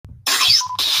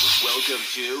Welcome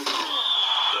to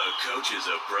The Coach's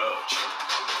Approach,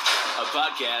 a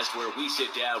podcast where we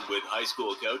sit down with high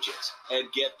school coaches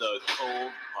and get the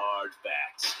cold, hard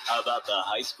facts about the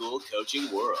high school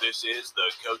coaching world. This is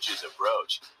The Coach's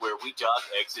Approach, where we talk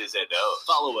X's and O's.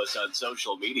 Follow us on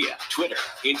social media, Twitter,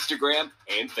 Instagram,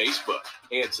 and Facebook,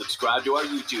 and subscribe to our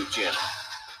YouTube channel.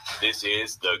 This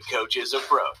is The Coach's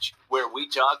Approach, where we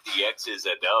talk the X's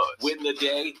and O's. Win the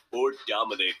day or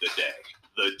dominate the day.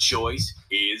 The choice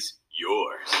is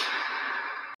yours.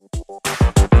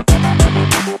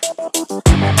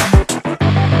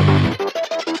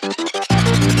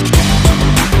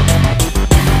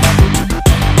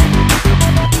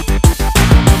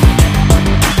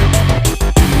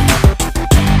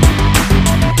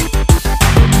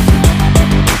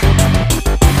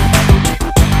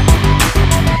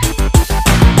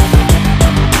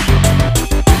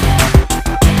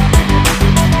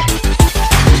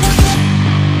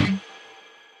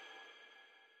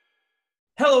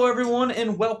 Hello, everyone,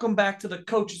 and welcome back to the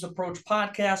Coach's Approach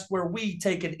podcast, where we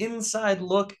take an inside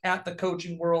look at the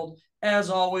coaching world. As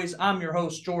always, I'm your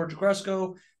host, George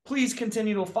Gresco. Please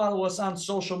continue to follow us on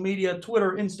social media,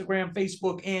 Twitter, Instagram,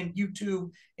 Facebook, and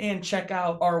YouTube, and check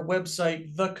out our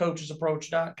website,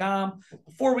 thecoachesapproach.com.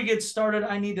 Before we get started,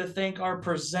 I need to thank our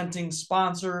presenting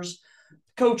sponsors,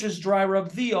 Coach's Dry Rub,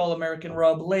 the All-American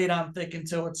Rub, laid on thick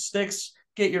until it sticks.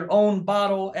 Get your own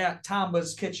bottle at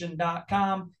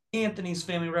tombaskitchen.com. Anthony's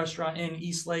Family Restaurant in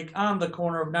Eastlake on the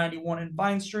corner of 91 and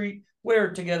Vine Street, where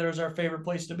together is our favorite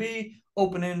place to be.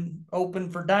 Open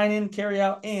for dine-in,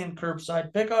 carry-out, and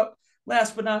curbside pickup.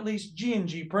 Last but not least,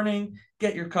 G&G Printing.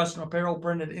 Get your custom apparel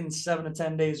printed in 7 to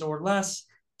 10 days or less.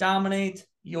 Dominate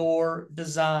your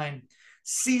design.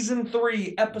 Season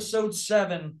 3, Episode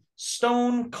 7,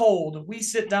 Stone Cold. We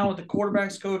sit down with the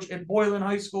quarterbacks coach at Boylan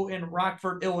High School in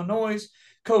Rockford, Illinois.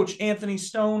 Coach Anthony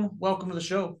Stone, welcome to the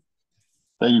show.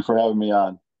 Thank you for having me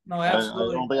on. No,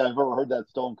 absolutely. I don't think I've ever heard that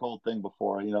Stone Cold thing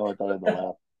before. You know, I thought I'd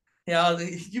laugh. Yeah,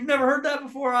 you've never heard that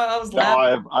before? I was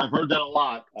laughing. No, I've heard that a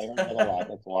lot. I heard that a lot.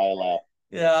 That's why I laugh.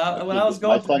 Yeah, when I was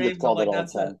going through names, I'm like,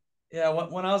 that's it. Yeah,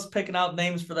 when I was picking out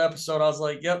names for the episode, I was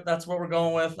like, yep, that's what we're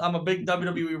going with. I'm a big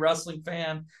WWE wrestling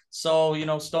fan. So, you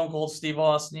know, Stone Cold Steve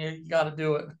Austin, you got to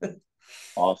do it.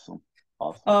 Awesome.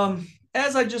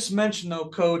 As I just mentioned, though,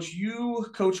 Coach, you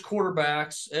coach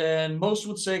quarterbacks, and most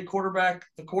would say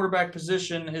the quarterback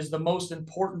position is the most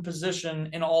important position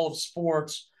in all of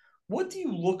sports. What do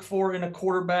you look for in a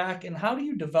quarterback, and how do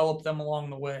you develop them along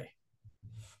the way?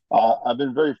 I've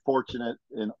been very fortunate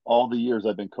in all the years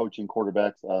I've been coaching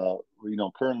quarterbacks.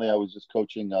 Currently I was just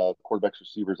coaching quarterbacks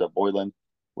receivers at Boylan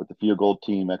with the field goal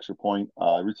team, Extra Point.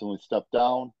 I recently stepped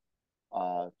down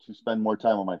to spend more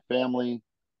time with my family.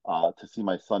 To see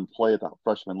my son play at the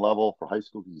freshman level for high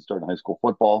school because he's starting high school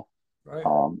football. Right.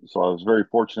 So I was very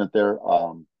fortunate there.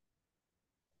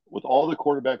 With all the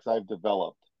quarterbacks I've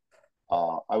developed,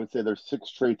 I would say there's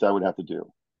 6 traits I would have to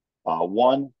do.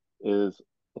 One is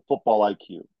the football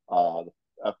IQ, the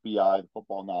FBI, the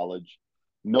football knowledge,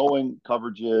 knowing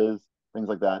coverages, things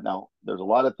like that. Now, there's a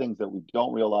lot of things that we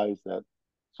don't realize that,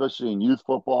 especially in youth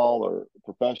football or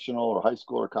professional or high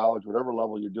school or college, whatever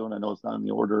level you're doing. I know it's not in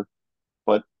the order.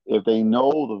 But if they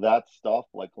know that stuff,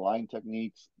 like line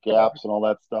techniques, gaps, and all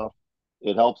that stuff,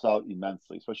 it helps out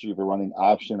immensely, especially if you're running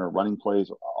option or running plays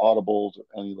or audibles or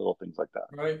any little things like that.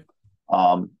 Right.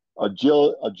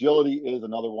 Agility is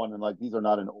another one. And these are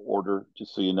not in order,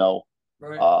 just so you know.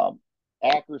 Right.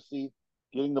 Accuracy,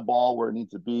 getting the ball where it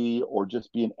needs to be, or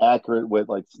just being accurate with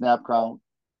snap count,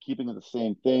 keeping it the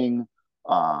same thing,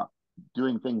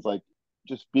 doing things like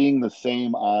just being the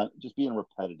same just being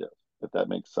repetitive, if that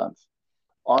makes sense.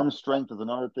 Arm strength is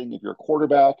another thing. If you're a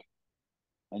quarterback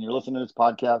and you're listening to this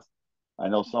podcast, I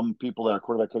know some people that are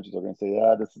quarterback coaches are going to say,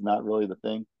 yeah, this is not really the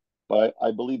thing. But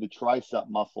I believe the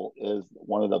tricep muscle is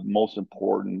one of the most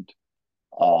important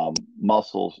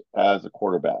muscles as a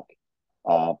quarterback.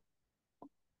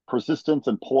 Persistence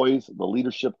and poise, the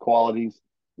leadership qualities.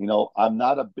 I'm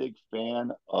not a big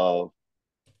fan of,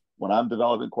 when I'm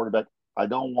developing quarterback, I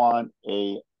don't want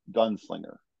a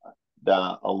gunslinger.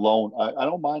 I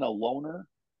don't mind a loner,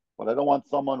 but I don't want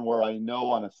someone where I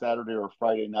know on a Saturday or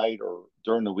Friday night or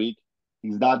during the week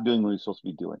he's not doing what he's supposed to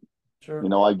be doing. Sure.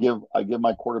 I give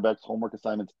my quarterbacks homework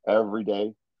assignments every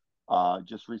day.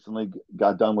 Just recently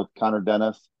got done with Connor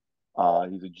Dennis.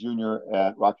 He's a junior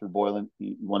at Rockford Boylan.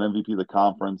 He won MVP of the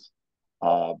conference.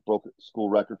 Broke school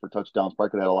record for touchdowns.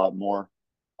 Probably could have had a lot more.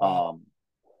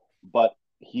 But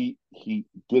he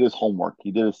did his homework. He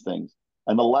did his things.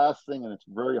 And the last thing, and it's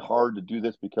very hard to do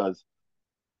this because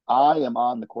I am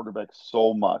on the quarterback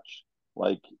so much.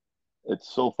 Like,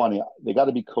 it's so funny. They got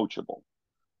to be coachable.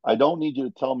 I don't need you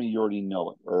to tell me you already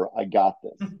know it or I got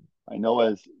this. I know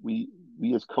as we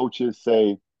as coaches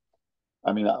say,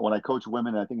 I mean, when I coach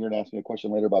women, I think you're going to ask me a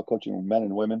question later about coaching men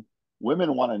and women.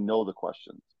 Women want to know the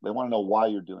questions. They want to know why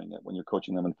you're doing it when you're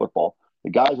coaching them in football. The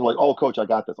guys are like, oh, coach, I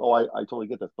got this. Oh, I totally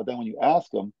get this. But then when you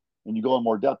ask them and you go in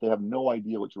more depth, they have no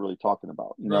idea what you're really talking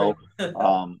about. Right.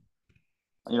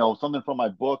 Something from my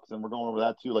books, and we're going over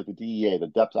that too, like the DEA, the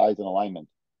depth, eyes, and alignment.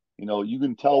 You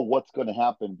can tell what's going to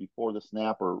happen before the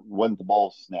snap or when the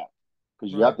ball's snapped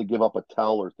because you Right. have to give up a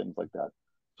tell or things like that.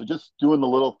 So just doing the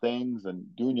little things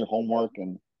and doing your homework,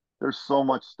 and there's so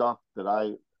much stuff that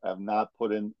I have not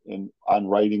put in on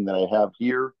writing that I have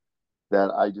here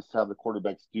that I just have the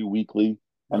quarterbacks do weekly.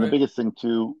 And the Right. biggest thing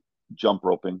too, jump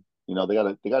roping. They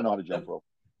gotta know how to jump Yep. rope.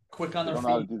 Quick If on they their don't know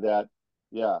how to feet. do that,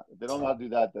 yeah. If they don't know how to do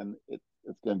that, then it's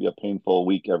going to be a painful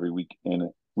week every week in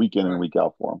and Right. week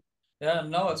out for them. Yeah,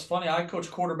 no, it's funny. I coach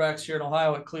quarterbacks here in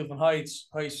Ohio at Cleveland Heights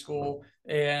High School,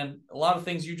 and a lot of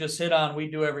things you just hit on, we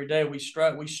do every day. We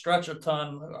stretch a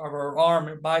ton of our arm,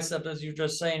 your bicep, as you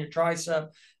just saying, your tricep,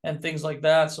 and things like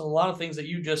that. So a lot of things that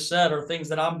you just said are things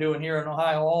that I'm doing here in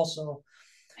Ohio also.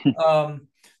 Um,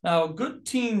 Now, good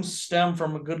teams stem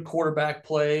from a good quarterback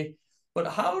play, but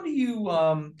how do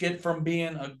you get from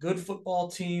being a good football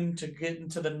team to getting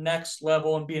to the next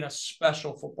level and being a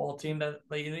special football team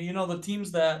the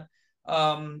teams that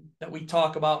we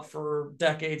talk about for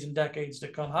decades and decades to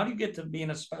come? How do you get to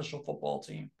being a special football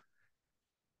team?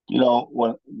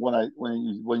 When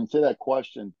you say that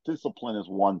question, discipline is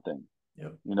one thing.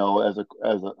 Yep. As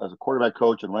a quarterback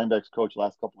coach and running backs coach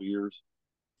last couple of years,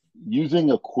 using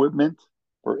equipment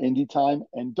for indie time,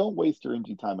 and don't waste your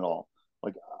indie time at all.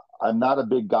 Like, I'm not a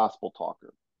big gospel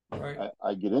talker. Right.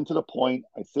 I get into the point.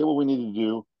 I say what we need to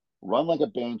do. Run like a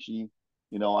banshee.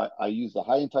 I use the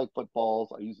high and tight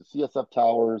footballs. I use the CSF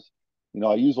towers.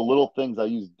 I use the little things I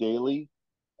use daily,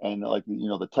 and like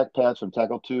the tech pads from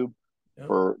Tackle Tube Yep.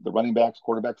 for the running backs,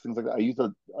 quarterbacks, things like that. I use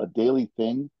a daily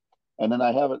thing, and then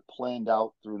I have it planned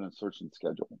out through an insertion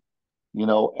schedule.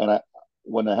 And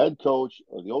when the head coach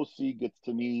or the OC gets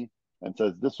to me and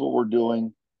says, "This is what we're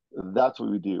doing," that's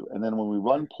what we do. And then when we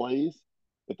run plays,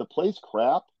 if the play's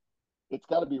crap, it's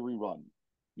got to be rerun.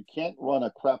 You can't run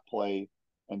a crap play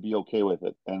and be okay with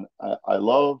it. And I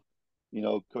love,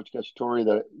 Coach Cacciatore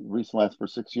that recently lasted for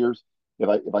 6 years.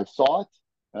 If I saw it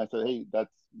and I said, "Hey,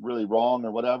 that's really wrong"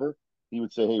 or whatever, he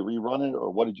would say, "Hey, rerun it,"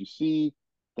 or "What did you see?"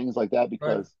 Things like that, Right.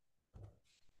 because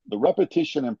the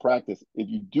repetition and practice, if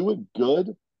you do it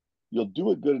good, you'll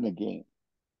do it good in a game.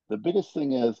 The biggest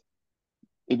thing is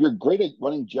if you're great at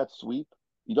running jet sweep,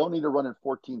 you don't need to run it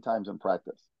 14 times in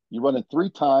practice. You run it 3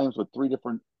 times with 3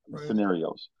 different Right.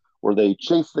 scenarios where they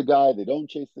chase the guy, they don't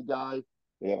chase the guy,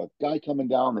 they have a guy coming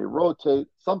down, they rotate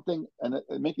something, and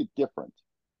make it different.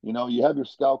 You have your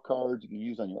scout cards you can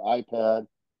use on your iPad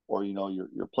or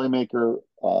your playmaker.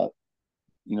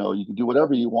 You can do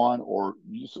whatever you want, or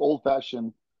use old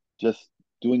fashioned, just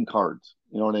doing cards.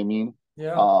 You know what I mean?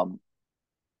 Yeah. Um,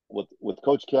 with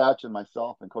Coach Catch and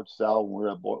myself and Coach Sal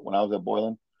when I was at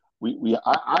Boylan,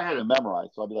 I had it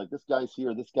memorized. So I'd be like, this guy's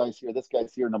here, this guy's here, this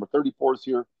guy's here, number 34 is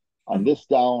here on this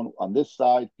down, on this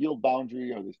side, field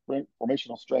boundary, or this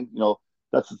formational strength.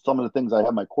 That's some of the things I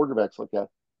have my quarterbacks look at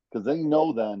because they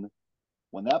know then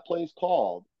when that play is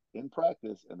called in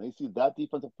practice and they see that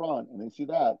defensive front and they see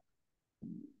that, I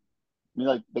mean,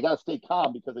 like they got to stay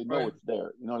calm because they know Right. it's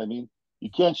there. You know what I mean? You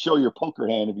can't show your poker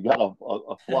hand if you got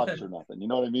a flush or nothing. You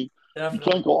know what I mean? You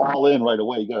Definitely. can't go all in right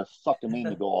away. You got to suck them in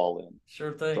to go all in.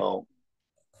 Sure thing. So,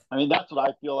 I mean, that's what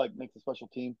I feel like makes a special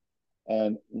team.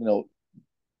 And,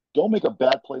 don't make a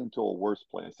bad play into a worse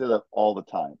play. I say that all the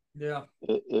time. Yeah.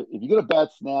 If you get a bad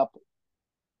snap,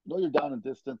 know you're down in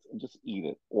distance and just eat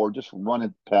it or just run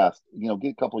it past, get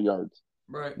a couple yards.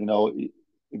 Right.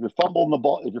 If you're fumbling the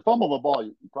ball, you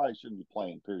probably shouldn't be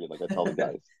playing, period. Like I tell the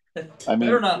guys. I Better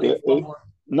mean, not be fumbling.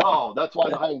 no, that's why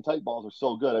the high and tight balls are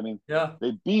so good. I mean, Yeah.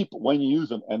 they beep when you use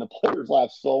them, and the players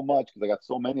laugh so much because I got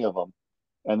so many of them,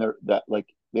 and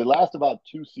they last about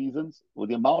 2 seasons. With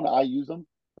the amount I use them,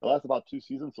 they last about 2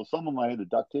 seasons. So some of them I had to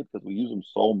duct tape because we use them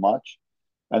so much.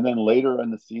 And then later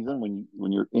in the season,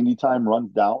 when your indie time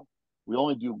runs down, we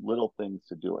only do little things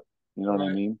to do it. You know what I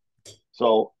Right. mean?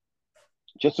 So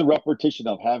just a repetition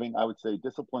of having, I would say,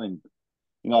 discipline.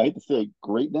 I hate to say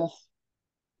greatness,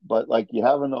 but like you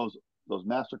having those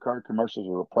MasterCard commercials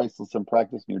that are priceless in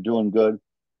practice, and you're doing good.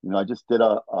 I just did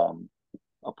a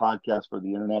podcast for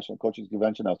the International Coaches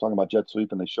Convention. I was talking about jet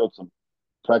sweep, and they showed some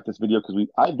practice video because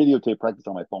I videotape practice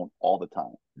on my phone all the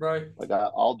time. Right. Like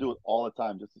I'll do it all the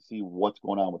time just to see what's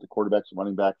going on with the quarterbacks and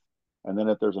running backs. And then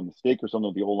if there's a mistake or something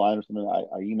with the old line or something,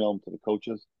 I email them to the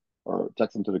coaches. or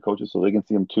text them to the coaches so they can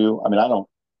see them too. I mean,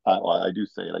 I do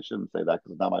say it. I shouldn't say that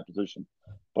because it's not my position,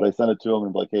 but I send it to them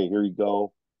and be like, hey, here you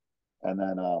go. And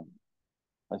then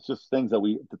it's just things that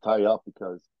we to tie up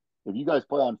because if you guys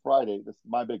play on Friday, this is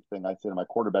my big thing. I say to my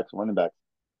quarterbacks and running backs,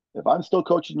 if I'm still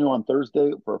coaching you on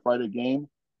Thursday for a Friday game,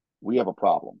 we have a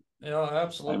problem. Yeah, I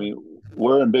absolutely. mean,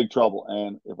 we're in big trouble.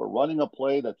 And if we're running a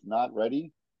play that's not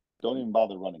ready, don't even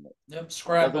bother running it. Yep, If it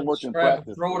doesn't work in scrap it,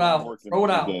 practice, throw it it won't out, work throw it in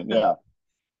the out. game. Yeah,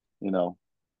 you know.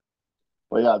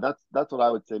 But yeah, that's what I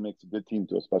would say makes a good team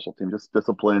to a special team. Just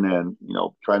discipline and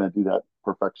trying to do that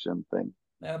perfection thing.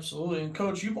 Absolutely. And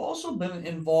coach, you've also been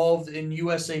involved in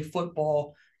USA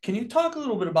football. Can you talk a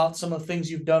little bit about some of the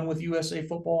things you've done with USA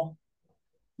football?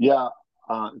 Yeah,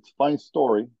 it's a funny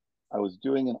story. I was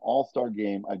doing an all-star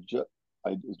game. I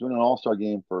was doing an all-star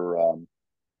game for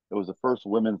it was the first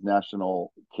women's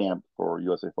national camp for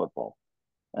USA football.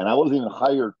 And I wasn't even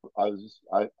hired.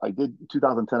 I did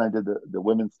 2010. I did the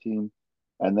women's team,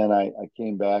 and then I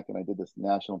came back and I did this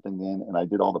national thing then, and I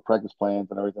did all the practice plans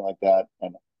and everything like that.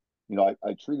 And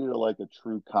I treated it like a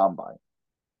true combine.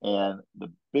 And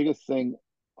the biggest thing,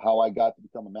 how I got to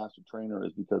become a master trainer,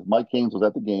 is because Mike Haynes was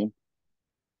at the game,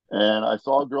 and I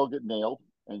saw a girl get nailed,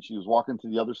 and she was walking to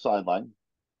the other sideline.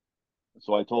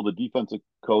 So I told the defensive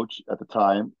coach at the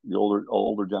time, the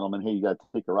older gentleman, hey, you got to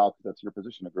take her out because that's your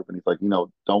position in the group. And he's like,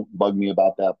 don't bug me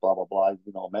about that, blah blah blah.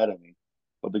 He's mad at me.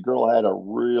 But the girl had a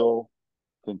real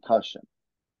concussion,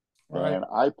 Right. and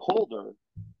I pulled her.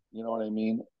 You know what I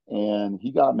mean? And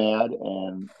he got mad.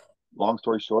 And long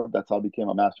story short, that's how I became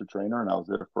a master trainer. And I was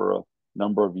there for a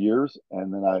number of years.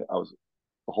 And then I was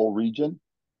the whole region,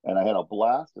 and I had a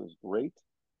blast. It was great.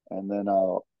 And then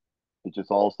it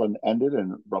just all of a sudden ended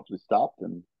and abruptly stopped,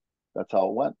 and that's how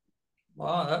it went.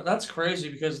 Wow, that's crazy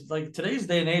because like today's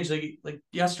day and age, like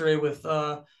yesterday with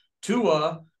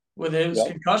Tua with his Yep.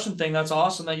 concussion thing, that's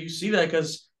awesome that you see that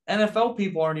because NFL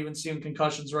people aren't even seeing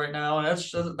concussions right now,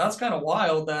 and that's kind of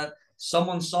wild that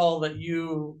someone saw that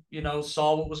you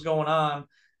saw what was going on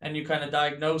and you kind of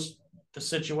diagnosed the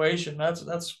situation.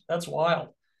 That's wild.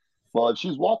 Well, if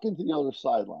she's walking to the other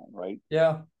sideline, right,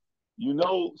 Yeah,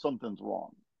 something's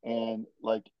wrong. And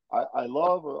like I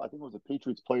love, I think it was a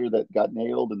Patriots player that got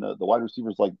nailed, and the wide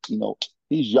receiver's like,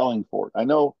 he's yelling for it. I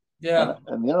know, and yeah,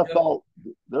 and the yeah, NFL,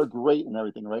 they're great and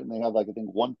everything, right? And they have like I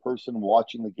think one person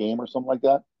watching the game or something like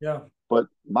that. yeah. But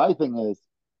my thing is,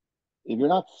 if you're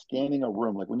not scanning a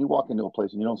room, like when you walk into a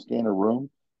place and you don't scan a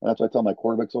room, and that's what I tell my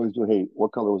quarterbacks always do. Hey,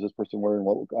 what color was this person wearing?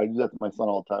 What I do that to my son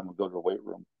all the time. We go to the weight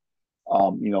room.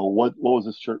 What was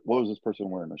this shirt? What was this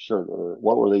person wearing? A shirt, or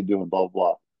what were they doing? Blah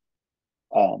blah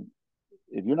blah.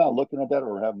 If you're not looking at that,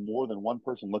 or have more than one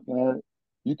person looking at it,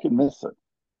 you can miss it.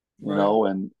 Right.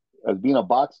 And as being a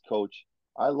box coach,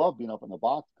 I love being up in the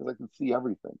box because I can see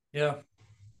everything. Yeah.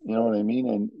 You know what I mean?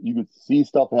 And you could see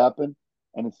stuff happen,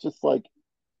 and it's just like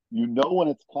when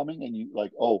it's coming, and you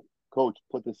like, oh, coach,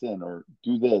 put this in or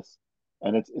do this,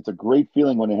 and it's a great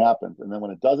feeling when it happens, and then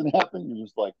when it doesn't happen, you're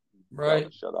just like, tell Right.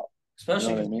 to shut up. You know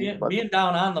Especially what I because mean? being, But being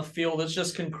down on the field, it's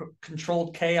just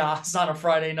controlled chaos on a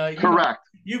Friday night. correct,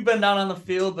 You've been down on the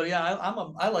field, but yeah,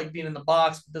 I like being in the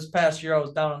box. This past year, I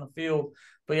was down on the field,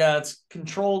 but yeah, it's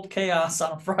controlled chaos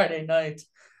on a Friday night.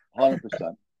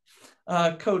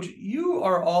 100%. Coach, you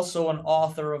are also an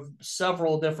author of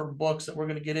several different books that we're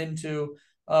going to get into,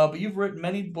 but you've written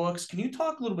many books. Can you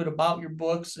talk a little bit about your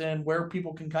books and where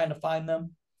people can kind of find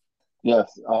them?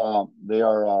 Yes, they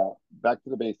are back to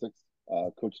the basics.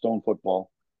 Coach Stone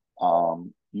football.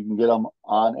 You can get them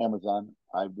on Amazon.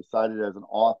 I've decided as an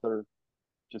author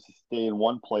just to stay in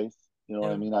one place. You know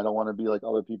what I Yeah, mean? I don't want to be like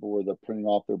other people where they're printing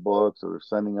off their books or they're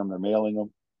sending them, they're mailing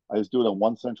them. I just do it in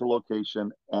one central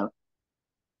location. And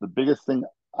the biggest thing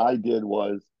I did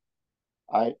was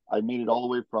I made it all the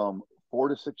way from 4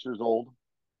 to 6 years old.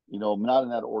 Not in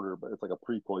that order, but it's like a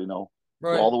prequel. To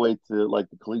right. all the way to like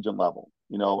the collegiate level.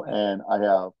 Right. And I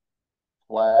have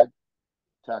flag,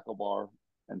 tackle bar,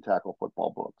 and tackle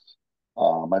football books.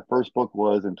 My first book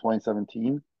was in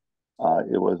 2017.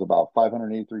 It was about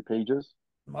 583 pages.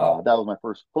 Wow. That was my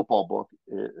first football book.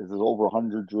 It is over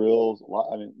 100 drills. A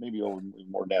lot, I mean, maybe over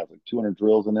more than that. It's like 200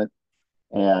 drills in it,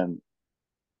 and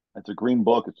it's a green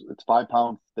book. It's 5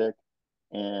 pounds thick.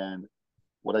 And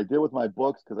what I did with my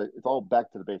books, because it's all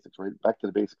back to the basics, right? Back to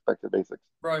the basics, back to the basics.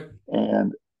 Right.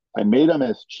 And I made them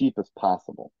as cheap as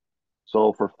possible.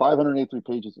 So for 583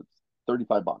 pages, it's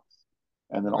 $35.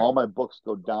 And then Right. all my books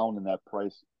go down in that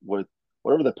price with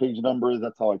whatever the page number is.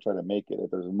 That's how I try to make it.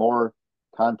 If there's more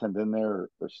content in there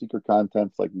or secret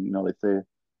contents, like they say,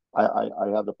 I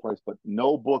have the price, but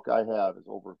no book I have is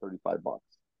over $35.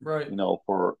 Right.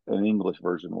 For an English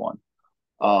version one.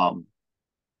 Um,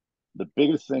 the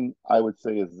biggest thing I would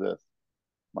say is this.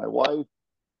 My wife,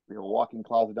 we have a walk-in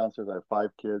closet downstairs. I have 5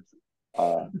 kids.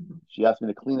 She asked me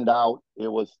to clean it out. It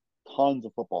was tons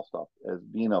of football stuff. As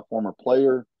being a former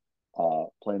player,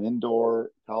 playing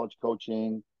indoor, college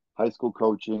coaching, high school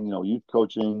coaching, youth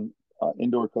coaching,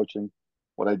 indoor coaching.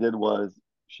 What I did was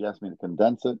she asked me to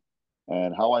condense it.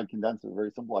 And how I condense it is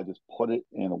very simple. I just put it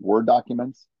in Word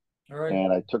documents. All right.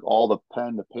 And I took all the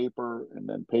pen to paper and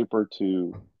then paper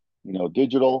to,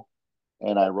 digital.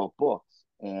 And I wrote books.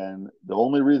 And the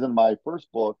only reason my first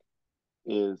book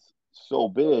is so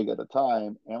big at the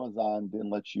time, Amazon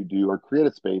didn't let you do, or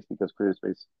Creative Space, because Creative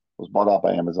Space was bought out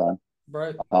by Amazon.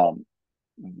 Right.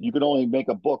 You could only make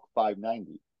a book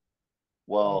 $5.90.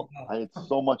 Well, Oh, wow. I had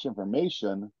so much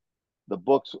information, the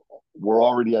books were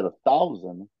already at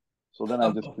 1,000. So then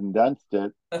I just condensed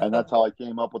it, and that's how I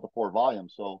came up with the 4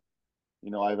 volumes. So,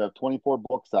 I have 24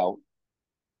 books out.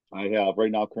 I have right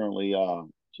now currently, I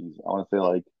want to say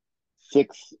like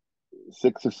six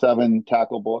or seven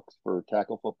tackle books for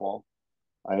tackle football.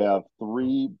 I have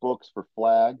 3 books for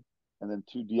flag, and then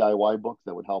 2 DIY books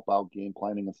that would help out game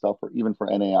planning and stuff, for even for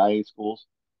NAIA schools.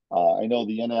 I know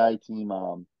the NAIA team,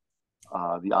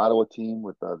 the Ottawa team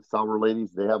with the Sauer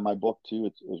ladies, they have my book too.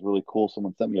 It was really cool.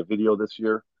 Someone sent me a video this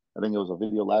year. I think it was a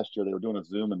video last year. They were doing a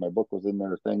Zoom, and my book was in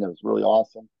their thing. It was really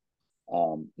awesome.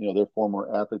 They're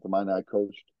former athletes of mine that I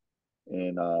coached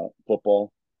in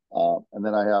football. And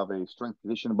then I have a strength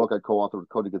conditioning book I co-authored with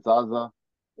Cody Gazaza,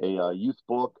 a youth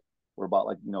book. We're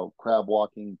about crab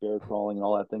walking, bear crawling, and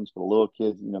all that things for the little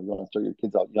kids. If you want to start your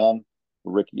kids out young,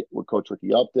 with Coach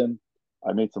Ricky Upton.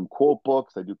 I made some quote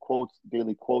books. I do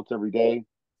daily quotes every day.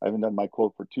 I haven't done my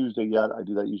quote for Tuesday yet. I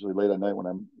do that usually late at night when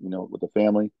I'm, with the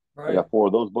family. Right. I got 4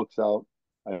 of those books out.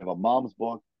 I have a mom's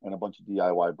book and a bunch of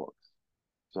DIY books.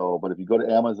 So, but if you go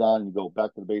to Amazon and you go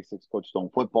back to the basics, Coach Stone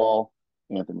Football,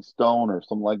 Anthony Stone, or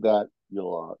something like that,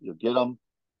 you'll get them.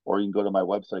 Or you can go to my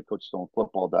website,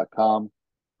 CoachStoneFootball.com,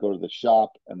 go to the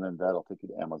shop, and then that'll take you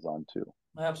to Amazon too.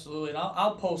 Absolutely. And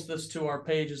I'll post this to our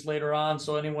pages later on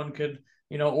so anyone could,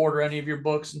 order any of your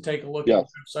books and take a look at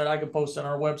the website. I could post on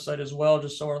our website as well,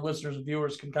 just so our listeners and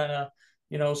viewers can kind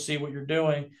of, see what you're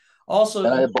doing. Also,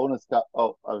 and I have bonus.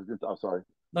 I'm sorry.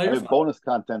 No, I have bonus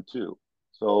content too.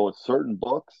 So certain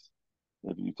books,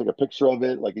 if you take a picture of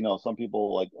it, some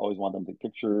people always want them to take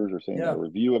pictures or saying they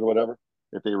review it or whatever.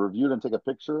 If they review it and take a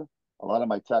picture, a lot of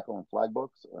my tackle and flag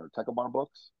books or tackle barn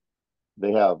books,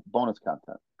 they have bonus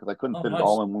content because I couldn't fit it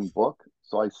all in one book.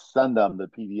 So I send them the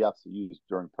PDFs to use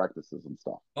during practices and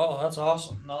stuff. Oh, that's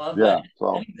awesome. No,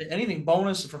 So anything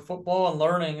bonus for football and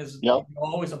learning is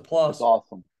always a plus. That's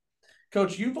awesome.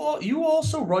 Coach, you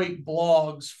also write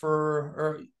blogs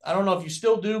or I don't know if you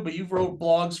still do, but you've wrote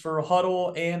blogs for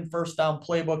Huddle and First Down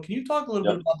Playbook. Can you talk a little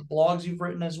bit about the blogs you've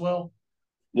written as well?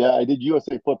 Yeah, I did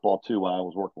USA Football too when I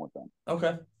was working with them.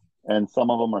 Okay. And some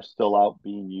of them are still out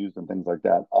being used and things like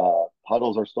that.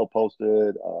 Huddles are still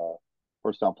posted.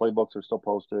 First Down Playbooks are still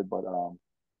posted, but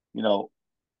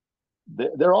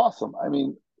they're awesome. I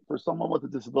mean, for someone with a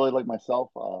disability like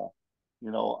myself,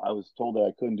 I was told that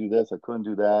I couldn't do this, I couldn't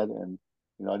do that, and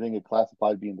I didn't get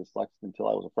classified being dyslexic until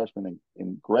I was a freshman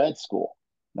in grad school.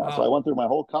 Now, So I went through my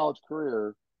whole college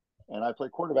career, and I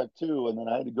played quarterback too, and then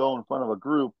I had to go in front of a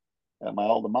group at my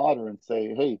alma mater and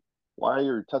say, "Hey, why are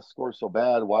your test scores so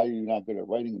bad? Why are you not good at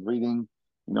writing and reading?"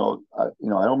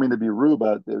 I don't mean to be rude,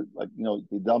 but they're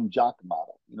the dumb jock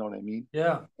model. You know what I mean?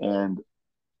 Yeah. And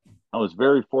I was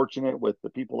very fortunate with the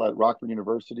people at Rockford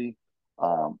University.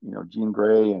 Jean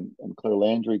Gray and Claire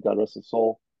Landry, God rest his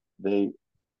soul. They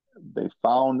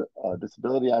found a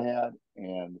disability I had,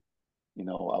 and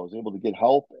I was able to get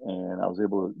help, and I was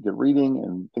able to get reading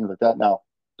and things like that. Now,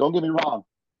 don't get me wrong,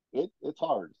 it's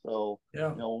hard. So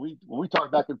when we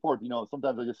talk back and forth,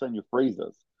 sometimes I just send you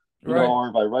phrases, or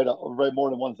if I write more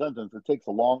than one sentence, it takes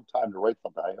a long time to write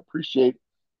something. I appreciate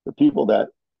the people that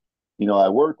I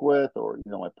work with, or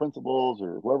my principals,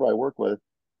 or whoever I work with.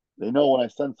 They know when I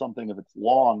send something, if it's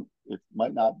long, it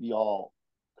might not be all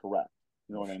correct.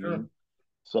 You know what I mean?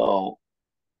 So,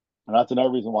 and that's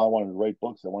another reason why I wanted to write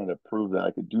books. I wanted to prove that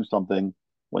I could do something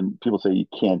when people say you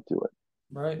can't do it.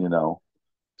 Right.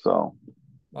 So.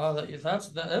 Wow,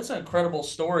 that's an incredible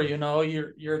story.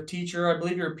 You're a teacher. I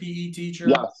believe you're a PE teacher.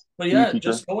 Yes. But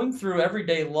just going through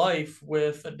everyday life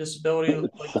with a disability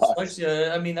like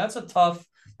dyslexia. I mean, that's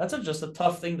just a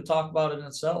tough thing to talk about in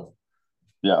itself.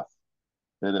 Yes,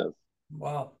 it is.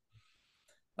 Wow.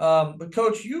 But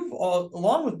Coach,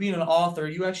 along with being an author,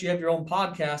 you actually have your own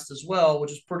podcast as well,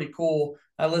 which is pretty cool.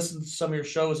 I listened to some of your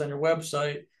shows on your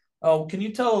website. Can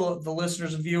you tell the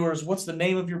listeners and viewers what's the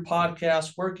name of your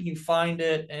podcast? Where can you find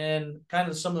it? And kind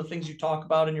of some of the things you talk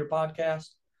about in your podcast?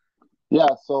 Yeah,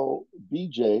 so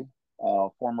BJ,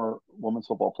 former women's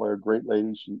football player, great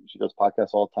lady. She does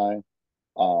podcasts all the time.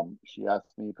 She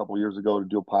asked me a couple of years ago to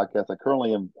do a podcast. I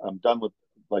currently am I'm done with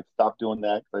like stop doing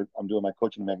that 'cause I'm doing my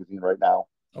coaching magazine right now.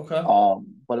 Okay.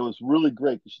 But it was really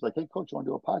great. She's like, "Hey, coach, you want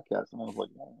to do a podcast?" And I was like,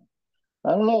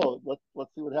 "I don't know.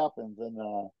 Let's see what happens."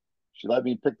 And she let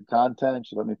me pick the content.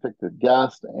 She let me pick the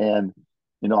guest, and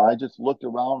I just looked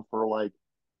around for like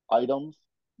items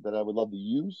that I would love to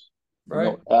use.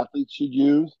 Right. Athletes should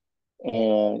use,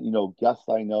 and guests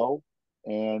I know,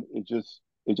 and it just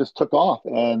took off,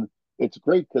 and it's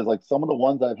great because like some of the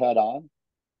ones I've had on,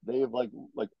 they have like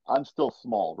I'm still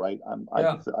small, right? Yeah. I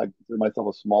consider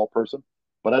myself a small person,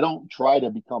 but I don't try to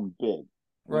become big.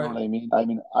 You know Right. what I mean? I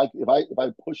mean, if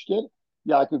I pushed it,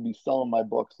 yeah, I could be selling my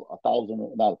books 1,000,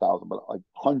 not 1,000, but like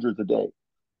hundreds a day.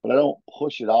 But I don't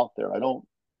push it out there. I don't.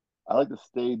 I like to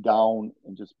stay down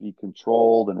and just be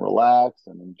controlled and relax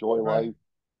and enjoy Right. life.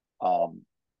 Um,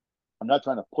 I'm not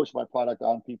trying to push my product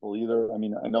on people either. I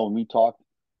mean, I know when we talked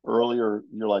earlier,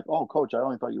 you're like, "Oh, coach, I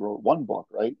only thought you wrote one book,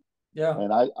 right?" Yeah.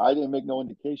 And I didn't make no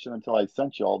indication until I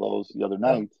sent you all those the other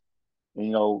Yeah. night,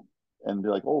 and and be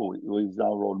like, "Oh, well, he's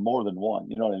now wrote more than one."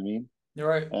 You know what I mean? You're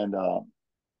right. And I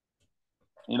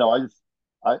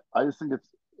just think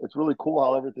it's really cool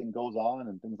how everything goes on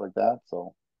and things like that.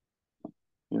 So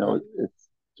Right. it's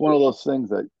one of those things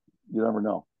that you never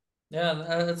know. Yeah,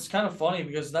 and it's kind of funny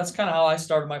because that's kind of how I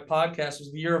started my podcast.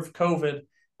 Was the year of COVID,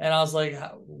 and I was like,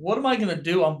 "What am I going to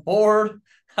do? I'm bored.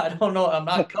 I don't know. I'm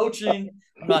not coaching.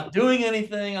 I'm not doing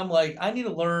anything. I'm like, I need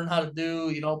to learn how to do,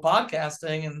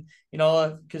 podcasting, and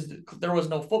because there was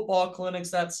no football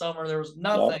clinics that summer, there was Yep.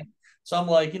 nothing. So I'm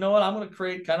like, you know what? I'm going to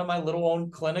create kind of my little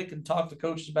own clinic and talk to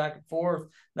coaches back and forth.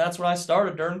 That's when I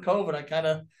started during COVID. I kind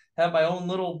of have my own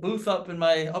little booth up in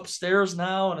my upstairs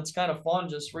now, and it's kind of fun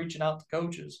just reaching out to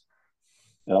coaches.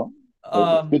 Yep. It's good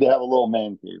Um, to have a little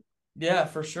man cave. yeah,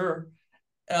 for sure.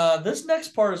 This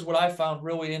next part is what I found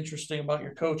really interesting about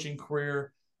your coaching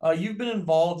career. You've been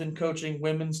involved in coaching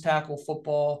women's tackle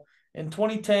football. In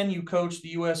 2010, you coached the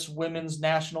U.S. women's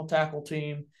national tackle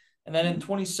team. And then in Mhm.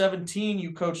 2017,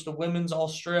 you coached the women's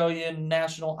Australian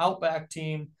national outback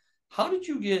team. How did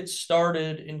you get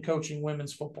started in coaching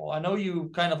women's football? I know you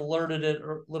kind of alerted it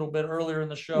a little bit earlier in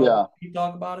the show, but Yeah, can you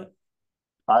talk about it?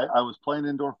 I was playing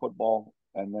indoor football,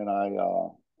 and then I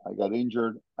got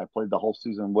injured. I played the whole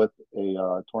season with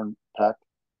a torn pec,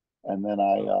 and then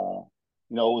it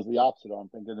was the opposite arm.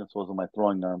 Thank goodness it wasn't my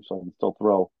throwing arm, so I can still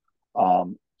throw.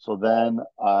 So then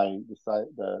I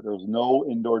decided that there was no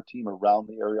indoor team around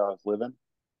the area I was living.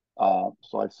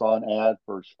 So I saw an ad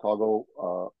for Chicago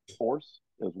Force.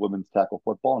 It was women's tackle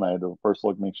football, and I had to first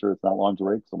look, make sure it's not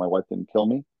lingerie, so my wife didn't kill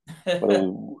me. But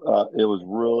it was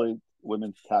really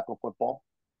women's tackle football,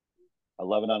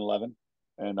 11 on 11.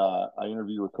 And I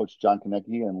interviewed with Coach John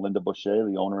Konecki and Linda Boucher,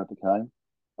 the owner at the time.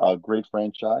 Great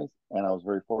franchise, and I was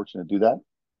very fortunate to do that.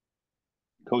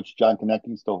 Coach John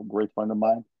Konecki, still a great friend of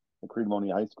mine at Creed-Money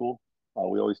High School.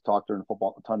 We always talk during a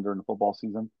ton during the football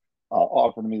season.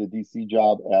 Offered me the DC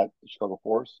job at Chicago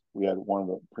Force. We had one of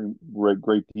the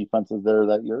great defenses there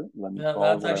that year. Let me Yeah, call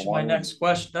that's what I actually my wanted. next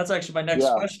question. That's actually my next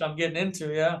Yeah, question I'm getting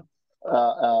into. Yeah.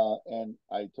 and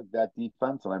I took that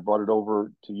defense and I brought it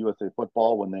over to USA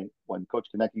Football when Coach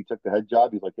Konecki took the head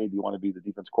job. He's like, "Hey, do you want to be the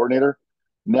defense coordinator?"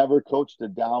 Never coached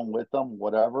it down with them,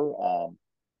 whatever.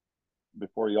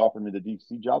 Before he offered me the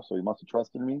DC job, so he must have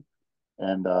trusted me.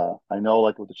 And I know,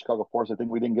 like with the Chicago Force, I think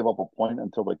we didn't give up a point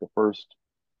until like the first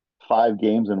 5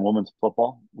 games in women's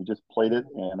football. We just played it,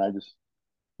 and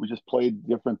we just played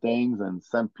different things and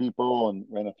sent people and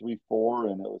ran a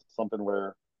 3-4, and it was something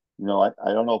where,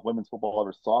 I don't know if women's football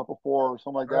ever saw it before or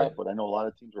something like that, Right. but I know a lot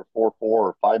of teams were 4-4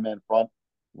 or 5-man front.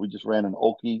 We just ran an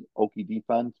Okie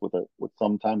defense with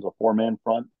sometimes a 4-man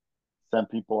front,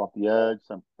 sent people off the edge,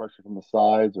 sent pressure from the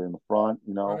sides or in the front,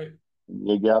 Right. in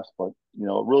the A gaps. But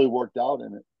it really worked out,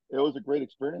 and it was a great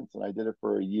experience. And I did it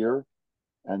for a year,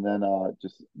 and then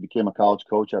just became a college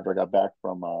coach after I got back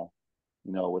from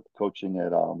with coaching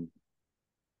at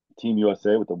Team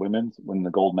USA with the women's, winning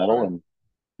the gold medal, Right. and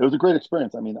it was a great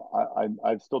experience. I mean,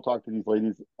 I still talk to these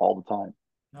ladies all the time.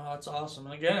 No, that's awesome.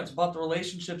 And again, it's about the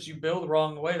relationships you build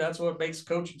along the way. That's what makes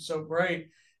coaching so great.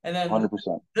 And then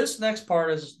 100%. this next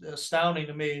part is astounding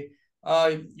to me.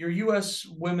 Your U.S.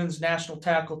 women's national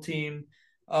tackle team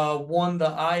won the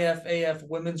IFAF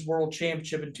Women's World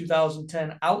Championship in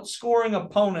 2010, outscoring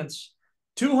opponents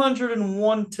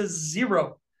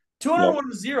 201-0. Yep.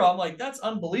 201-0. I'm like, that's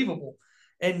unbelievable.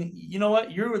 And you know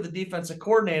what? You were the defensive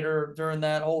coordinator during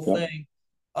that whole Yep. thing.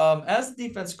 As the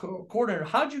defense coordinator,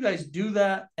 how did you guys do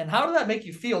that, and how did that make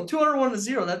you feel?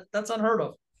 201-0. That's unheard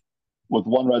of. With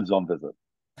one red zone visit.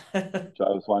 So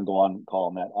I just want to go on and call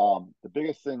him that. The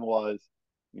biggest thing was,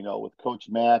 with Coach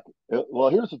Mack. Well,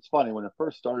 here's what's funny. When it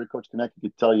first started, Coach Konecki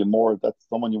could tell you more. If that's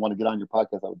someone you want to get on your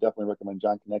podcast, I would definitely recommend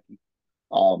John Konecki.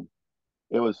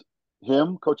 It was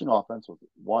him coaching offense with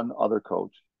one other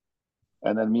coach,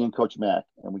 and then me and Coach Mack.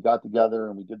 And we got together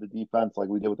and we did the defense like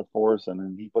we did with the Force, and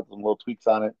then he put some little tweaks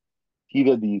on it. He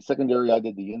did the secondary. I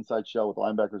did the inside shell with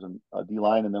linebackers and D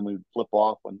line, and then we would flip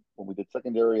off when we did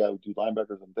secondary. I would do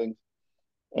linebackers and things.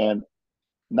 And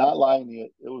not lying to you,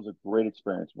 it was a great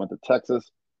experience. Went to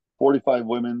Texas, 45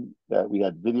 women that we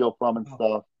had video from and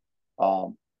stuff.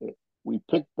 We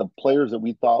picked the players that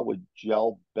we thought would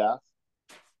gel best,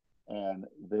 and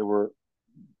they were.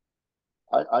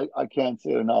 I can't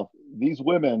say it enough. These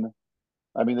women,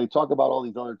 I mean, they talk about all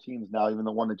these other teams now, even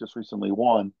the one that just recently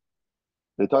won.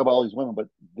 They talk about all these women, but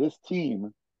this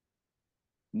team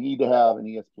need to have an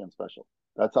ESPN special.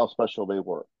 That's how special they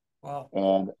were. Wow.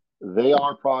 And they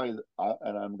are probably,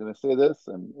 and I'm going to say this,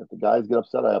 and if the guys get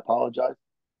upset, I apologize.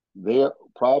 They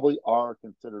probably are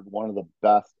considered one of the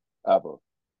best ever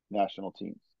national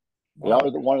teams. Wow. They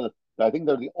are I think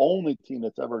they're the only team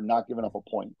that's ever not given up a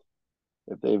point.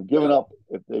 If they've given up,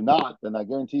 if they're not, then I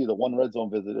guarantee you the one red zone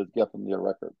visit is get from their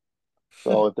record.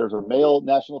 So if there's a male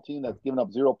national team that's given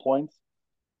up 0 points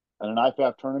in an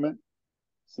IFAF tournament,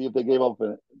 see if they gave up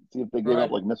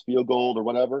like missed field goal or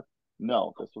whatever.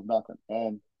 No, this was nothing.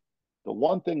 And the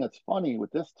one thing that's funny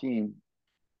with this team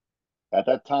at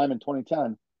that time in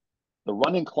 2010, the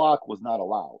running clock was not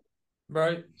allowed.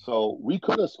 Right. So we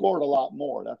could have scored a lot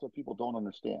more. That's what people don't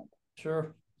understand.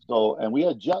 Sure. So, and we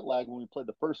had jet lag when we played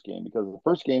the first game, because the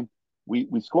first game we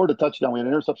scored a touchdown. We had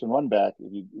an interception run back.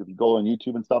 If you go on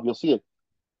YouTube and stuff, you'll see it.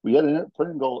 We had an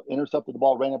print and goal, intercepted the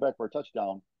ball, ran it back for a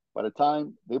touchdown. By the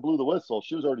time they blew the whistle,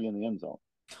 she was already in the end zone.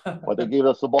 But they gave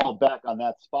us the ball back on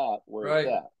that spot where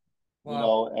it's at.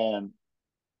 Wow. And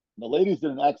the ladies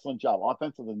did an excellent job,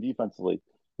 offensively and defensively.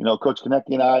 Coach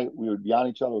Konecki and I, we would be on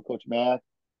each other with Coach Mack,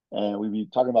 and we'd be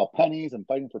talking about pennies and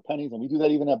fighting for pennies. And we do that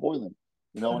even at Boylan.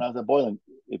 When I was at Boylan,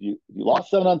 if you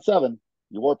lost 7-on-7,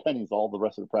 you wore pennies all the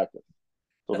rest of the practice.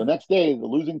 So the next day, the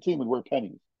losing team would wear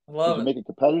pennies. Love it. Make it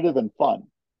competitive and fun.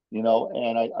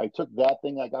 And I took that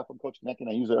thing I got from Coach Konecki and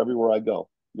I use it everywhere I go.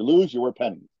 You lose, you wear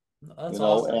pennies. That's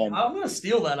awesome. And I'm going to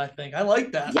steal that, I think. I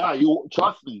like that. Yeah, you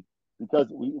trust me, because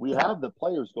we have the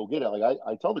players go get it. Like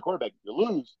I tell the quarterback, if you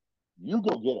lose, you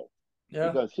go get it. Yeah.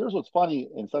 Because here's what's funny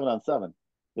in 7-on-7.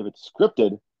 If it's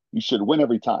scripted, you should win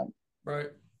every time.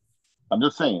 Right. I'm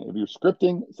just saying, if you're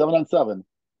scripting 7-on-7,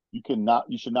 you should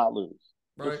not lose.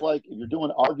 Right. Just like if you're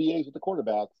doing RVAs with the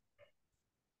quarterbacks,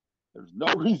 there's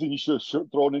no reason you should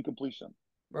throw an incompletion.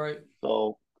 Right.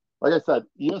 So, like I said,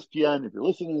 ESPN, if you're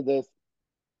listening to this,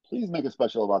 please make a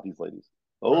special about these ladies.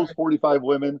 Those 45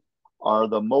 women are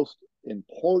the most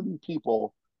important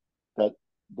people that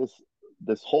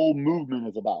this whole movement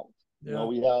is about. Yeah.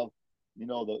 We have,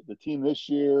 the team this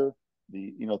year,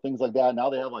 things like that. Now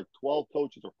they have like 12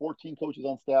 coaches or 14 coaches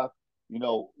on staff.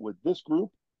 With this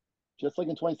group, just like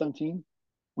in 2017,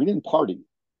 we didn't party.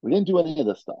 We didn't do any of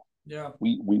this stuff. Yeah.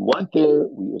 We went there.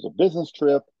 It was a business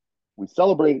trip. We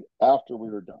celebrated after we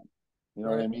were done. You know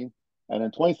what I mean? And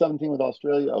in 2017 with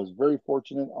Australia, I was very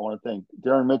fortunate. I want to thank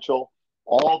Darren Mitchell,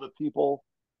 all the people,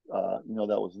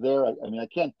 that was there. I mean, I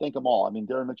can't thank them all. I mean,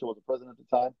 Darren Mitchell was the president at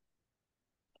the time.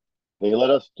 They let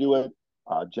us do it.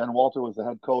 Jen Walter was the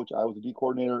head coach. I was the D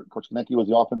coordinator. Coach Konecki was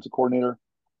the offensive coordinator.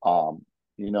 It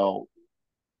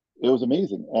was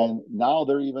amazing. And now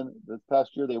this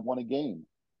past year, they won a game,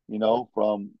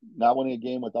 from not winning a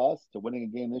game with us to winning a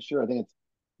game this year. I think it's,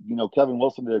 Kevin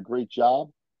Wilson did a great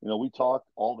job. We talk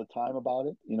all the time about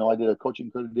it. I did a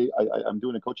coaching accreditation. I'm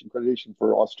doing a coaching accreditation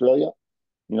for Australia.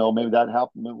 Maybe that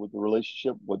happened with the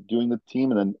relationship with doing the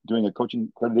team and then doing a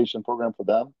coaching accreditation program for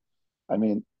them. I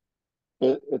mean,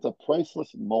 it's a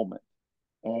priceless moment.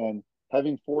 And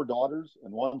having 4 daughters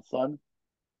and 1 son,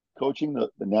 coaching the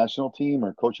national team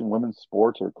or coaching women's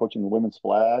sports or coaching the women's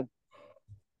flag,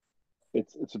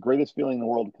 it's the greatest feeling in the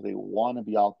world, because they want to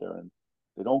be out there and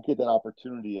they don't get that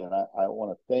opportunity. And I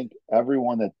want to thank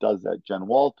everyone that does that. Jen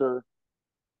Walter,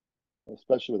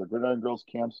 especially with the Gridiron Girls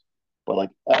camps, but like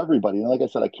everybody. And like I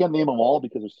said, I can't name them all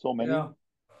because there's so many. Yeah.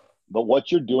 But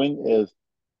what you're doing is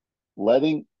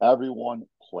letting everyone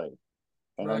play.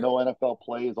 And I know NFL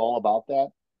play is all about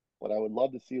that, but I would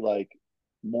love to see like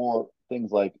more things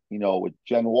like, with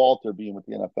Jen Walter being with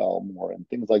the NFL more and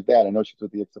things like that. I know she's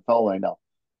with the XFL right now,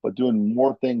 but doing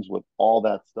more things with all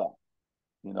that stuff,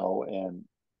 and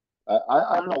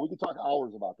I don't know, we could talk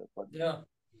hours about this, but yeah,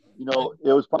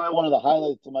 it was probably one of the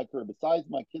highlights of my career, besides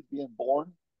my kids being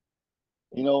born,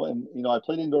 and I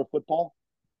played indoor football.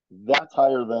 That's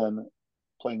higher than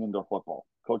playing indoor football,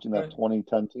 coaching that Right.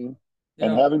 2010 team,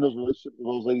 and Yeah. having those relationships with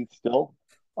those ladies still.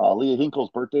 Leah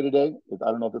Hinkle's birthday today.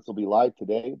 I don't know if this will be live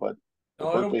today, but her Oh,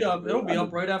 it'll birthday be up. today. It'll be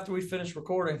up right after we finish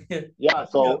recording. Yeah, Yeah.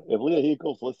 so if Leah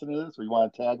Hinkle's listening to this or you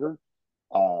want to tag her,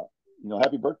 uh,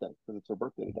 happy birthday because it's her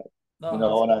birthday today. No, that's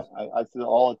And awesome. I see it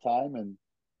all the time, and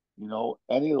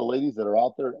any of the ladies that are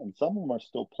out there, and some of them are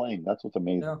still playing. That's what's Yeah.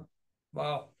 amazing.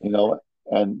 Wow.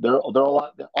 And they're a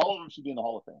lot. All of them should be in the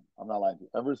Hall of Fame. I'm not lying to you.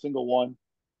 Every single one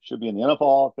should be in the NFL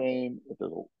Hall of Fame. If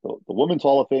there's the Women's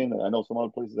Hall of Fame, I know some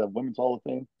other places have Women's Hall of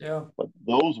Fame, Yeah. but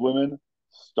those women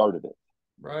started it.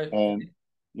 Right. And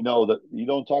that you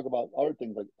don't talk about other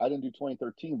things like I didn't do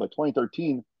 2013, but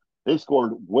 2013 they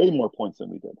scored way more points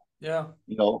than we did. Yeah.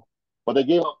 But they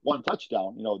gave up one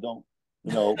touchdown. But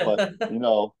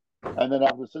and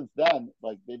then since then,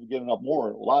 like they've given up a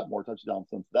lot more touchdowns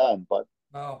since then. But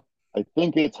Wow. I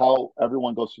think it's how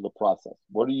everyone goes through the process.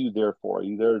 What are you there for? Are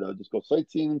you there to just go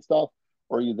sightseeing and stuff,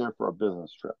 or are you there for a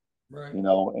business trip? Right.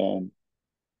 And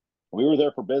we were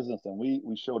there for business, and we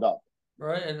showed up.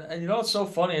 Right. And what's so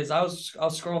funny is I was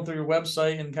scrolling through your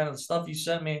website and kind of the stuff you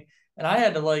sent me, and I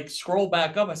had to like scroll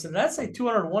back up. I said, did that say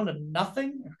 201 to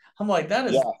nothing? I'm like, Yeah.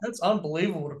 that's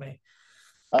unbelievable to me.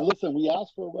 And listen, we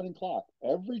asked for a running clock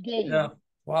every Yeah. game.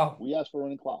 Wow. We asked for a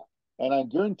running clock, and I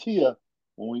guarantee you,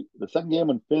 when the second game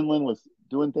when Finland was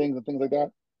doing things and things like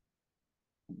that,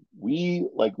 we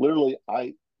like literally,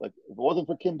 I like if it wasn't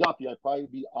for Kim Duffy, I'd probably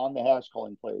be on the hash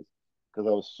calling plays because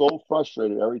I was so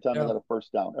frustrated every time they Yeah. got a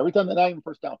first down. Every time they not even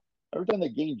first down, every time they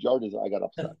gained yardage, I got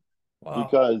upset Wow.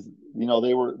 because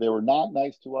they were not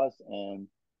nice to us and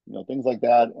things like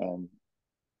that. And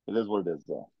it is what it is,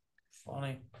 though.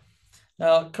 Funny.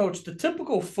 Now, Coach, the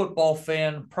typical football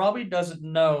fan probably doesn't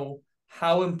know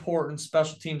how important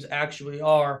special teams actually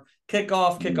are.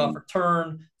 Kickoff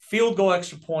return, field goal,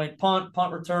 extra point, punt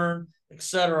return,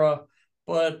 etc.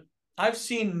 But I've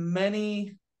seen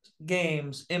many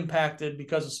games impacted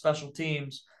because of special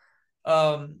teams.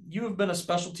 You have been a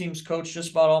special teams coach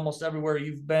just about almost everywhere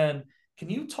you've been. Can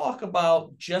you talk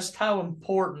about just how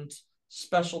important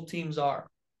special teams are?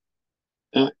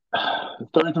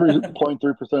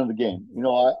 33.3% of the game. I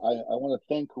want to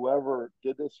thank whoever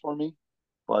did this for me,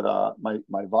 but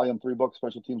my volume 3 book,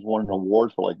 Special Teams, won an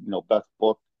award for best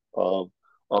book of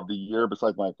the year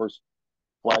besides my first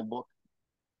flag book.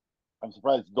 I'm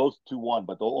surprised those two won,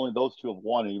 but only those two have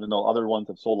won, even though other ones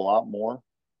have sold a lot more.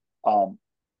 Um,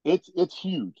 it's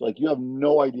huge. Like you have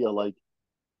no idea. Like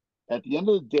at the end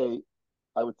of the day,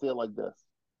 I would say it like this: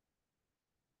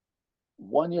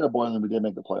 1 year at Boylan, we didn't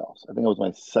make the playoffs. I think it was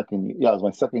my second year. Yeah, it was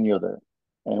my second year there.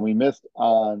 And we missed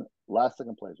on last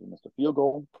second plays. We missed a field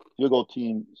goal. Field goal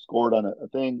team scored on a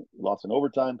thing. We lost in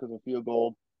overtime because of field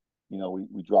goal.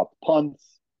 We dropped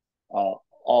punts,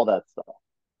 all that stuff.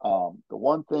 The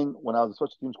one thing when I was a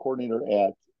special teams coordinator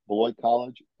at Beloit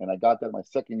College, and I got that my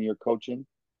second year coaching,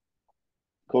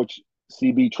 Coach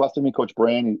CB trusted me. Coach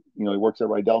Brand, he works at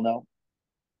Rydell now.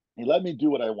 He let me do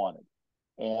what I wanted.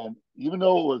 And even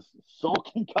though it was so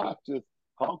concocted,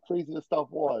 how crazy this stuff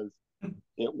was,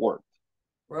 it worked.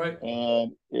 Right.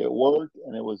 And it worked,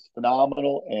 and it was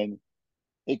phenomenal. And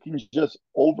it can just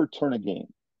overturn a game.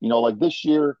 Like this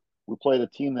year, we played a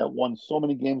team that won so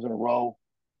many games in a row.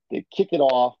 They kick it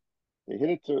off. They hit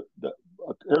it to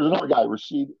there's another guy,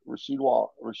 Rashid,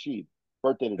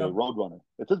 birthday today, Yeah. Roadrunner.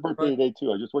 It's his birthday Right. today,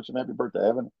 too. I just wish him happy birthday. I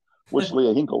haven't wished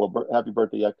Leah Hinkle a happy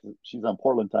birthday yet because she's on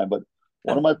Portland time. But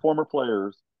one of my former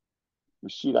players,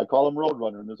 Rashid, I call him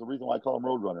Roadrunner, and there's a reason why I call him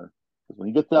Roadrunner. Because when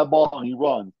he gets that ball and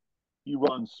he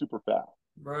runs super fast.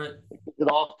 Right. They kick it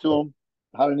off to him,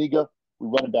 Hananiga, we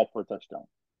run it back for a touchdown.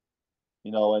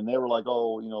 And they were like,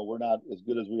 oh, we're not as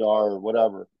good as we are or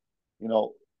whatever.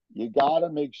 You got to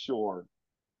make sure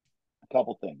a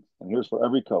couple things. And here's for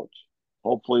every coach.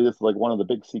 Hopefully, this is like one of the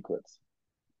big secrets.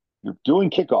 You're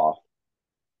doing kickoff,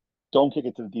 don't kick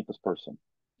it to the deepest person.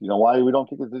 You know why we don't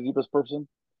kick it to the deepest person?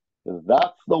 Because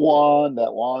that's the one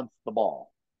that wants the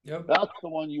ball. Yep. That's the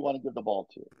one you want to give the ball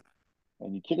to.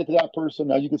 And you kick it to that person.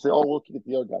 Now you can say, oh, we'll kick it to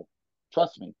the other guy.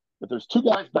 Trust me, if there's two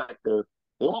guys back there,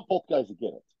 they want both guys to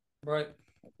get it. Right.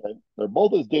 Okay? They're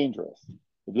both as dangerous.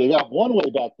 If they got one way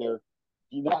back there,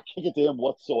 do not kick it to him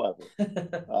whatsoever.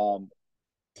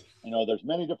 There's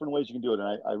many different ways you can do it.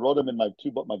 And I wrote them in my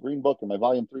my green book and my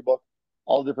volume 3 book,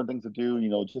 all the different things to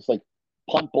do, just like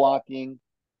punt blocking.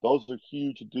 Those are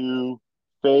huge to do.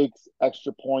 Fakes,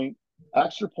 extra point.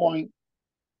 Extra point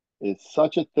is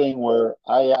such a thing where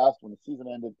I asked when the season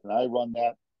ended, can I run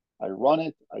that? I run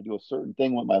it. I do a certain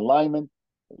thing with my linemen.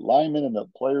 The linemen and the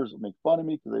players make fun of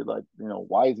me because they like,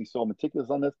 why is he so meticulous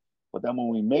on this? But then when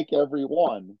we make every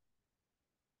one,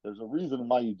 there's a reason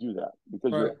why you do that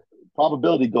because Right.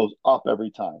 probability goes up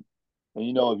every time.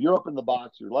 And if you're up in the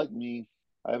box, you're like me.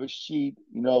 I have a sheet,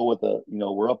 with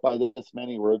we're up by this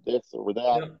many, we're at this or we're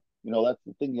that. Yep. That's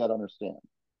the thing you got to understand.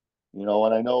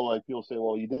 And I know like people say,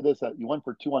 well, you did this, you went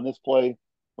for 2 on this play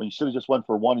when you should have just went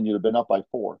for 1 and you'd have been up by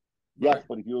 4. Yes, Right.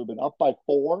 but if you would have been up by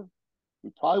 4, we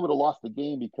probably would have lost the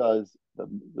game because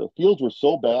the fields were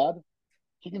so bad.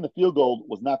 Kicking the field goal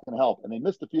was not going to help, and they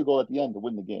missed the field goal at the end to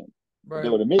win the game. If they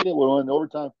Right. would have made it, we went in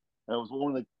overtime, and it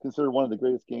was considered one of the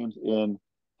greatest games in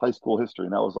high school history,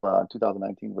 and that was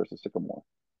 2019 versus Sycamore.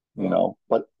 Wow.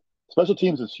 But special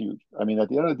teams is huge. I mean, at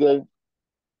the end of the day,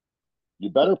 you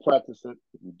better practice it.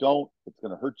 If you don't, it's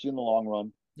going to hurt you in the long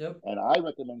run. Yep. And I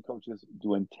recommend coaches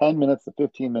doing 10 minutes to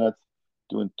 15 minutes,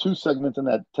 doing 2 segments in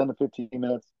that 10 to 15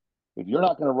 minutes. If you're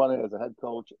not going to run it as a head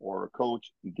coach or a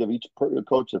coach, you give each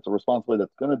coach that's a responsibility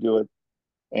that's going to do it,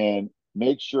 and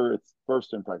make sure it's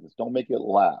first in practice. Don't make it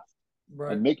last.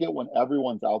 Right. And make it when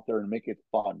everyone's out there and make it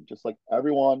fun. Just like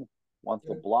everyone wants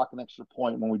to block an extra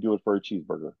point when we do it for a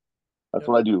cheeseburger. That's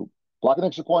what I do. Block an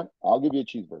extra point, I'll give you a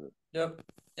cheeseburger. Yep.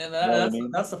 And You know what I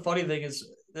mean? that's the funny thing is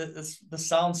this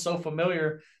sounds so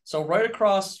familiar. So right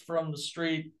across from the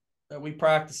street that we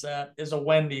practice at is a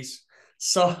Wendy's.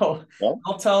 So Yeah.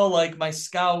 I'll tell like my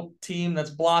scout team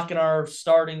that's blocking our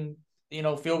starting,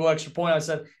 field goal extra point. I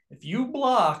said, if you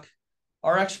block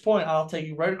our extra point, I'll take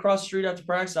you right across the street after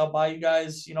practice. I'll buy you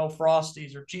guys,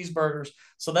 Frosties or cheeseburgers.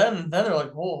 So then they're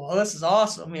like, "Oh, this is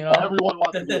awesome!" Everyone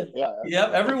wants to do it. Yeah.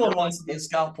 Yep. Everyone wants to be a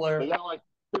scout player. They got like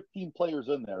 15 players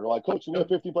in there. They're like, Coach, we have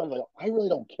 15 players. Like, I really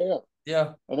don't care.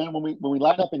 Yeah. And then when we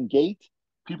line up in gate,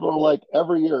 people are like,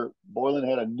 every year Boylan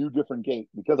had a new different gate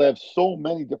because I have so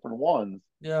many different ones.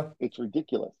 Yeah. It's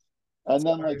ridiculous. And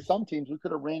then like some teams, we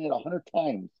could have ran it 100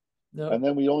 times. Yep. And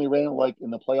then we only ran it like in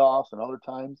the playoffs and other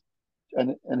times.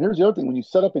 And here's the other thing: when you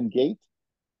set up in gate,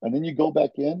 and then you go back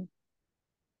in,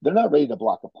 they're not ready to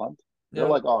block a punt. They're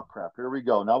like, "Oh crap, here we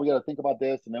go. Now we got to think about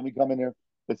this." And then we come in here.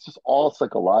 It's just all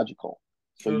psychological.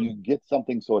 So you get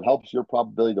something so it helps your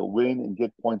probability to win and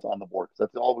get points on the board. Because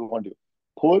that's all we want to do: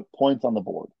 put points on the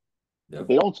board. Yep. If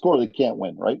they don't score, they can't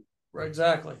win, right? Right.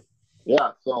 Exactly.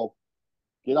 Yeah. So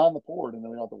get on the board, and then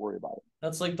we don't have to worry about it.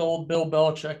 That's like the old Bill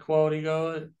Belichick quote. He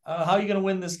goes, "How are you going to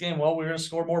win this game?" Well, we're going to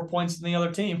score more points than the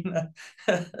other team.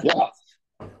 Yeah.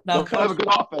 Now, Coach, have a good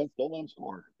offense. Don't let them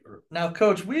score. Now,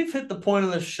 Coach, we've hit the point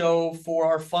of the show for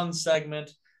our fun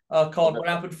segment called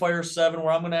Rapid Fire 7,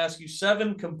 where I'm going to ask you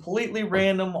 7 completely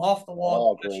random, off the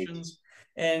wall questions,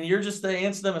 and you're just to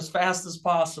answer them as fast as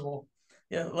possible.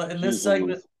 Yeah. In this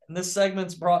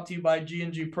segment's brought to you by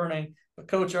G&G Printing. But,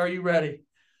 Coach, are you ready?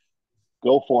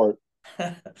 Go for it.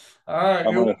 All right,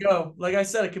 here we go. Like I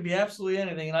said, it could be absolutely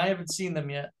anything, and I haven't seen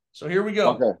them yet. So here we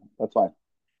go. Okay, that's fine.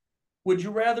 Would you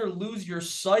rather lose your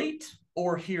sight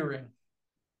or hearing?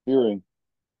 Hearing.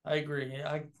 I agree.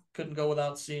 I couldn't go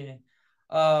without seeing.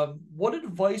 What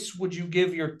advice would you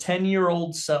give your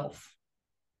 10-year-old self?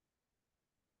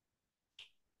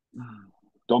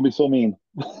 Don't be so mean.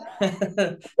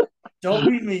 Don't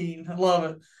be mean. I love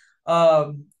it.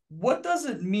 What does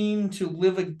it mean to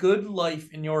live a good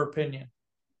life, in your opinion?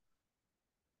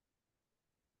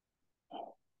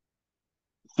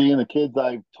 Seeing the kids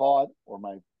I've taught or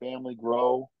my family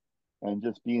grow and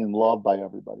just being loved by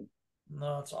everybody.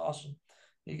 No, that's awesome.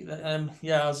 And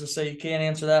yeah, I was gonna say you can't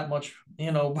answer that much,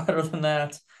 better than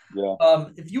that. Yeah.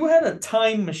 If you had a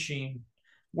time machine,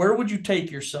 where would you take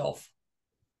yourself?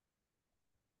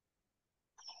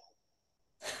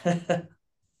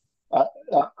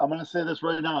 I'm going to say this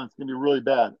right now. It's going to be really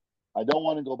bad. I don't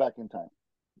want to go back in time.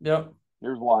 Yep.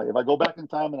 Here's why. If I go back in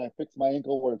time and I fix my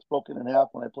ankle where it's broken in half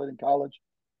when I played in college,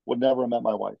 would never have met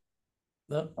my wife.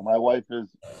 Yep. And my wife is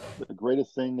the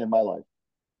greatest thing in my life.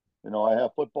 I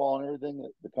have football and everything.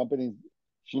 The company,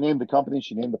 she named the company,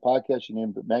 she named the podcast, she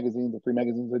named the magazine, the free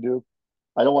magazines I do.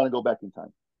 I don't want to go back in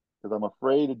time because I'm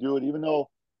afraid to do it, even though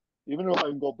I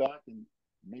can go back and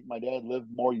make my dad live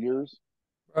more years.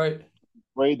 Right. I'm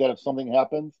afraid that if something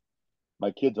happens,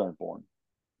 my kids aren't born.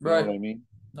 You know what I mean?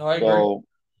 No, I agree. So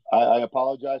I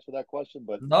apologize for that question,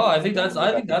 but no, I think that's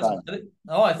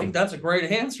a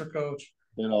great answer, Coach.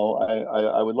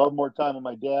 I would love more time with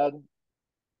my dad.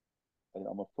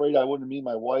 I'm afraid I wouldn't meet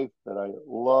my wife that I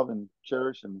love and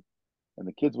cherish, and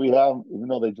the kids we have, even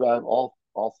though they drive all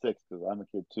 6, because I'm a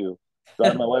kid too,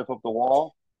 drive my wife up the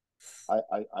wall.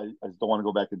 I just don't want to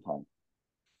go back in time.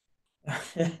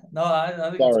 No, I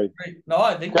think sorry. That's great. No,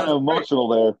 I think kind of emotional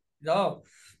there. No.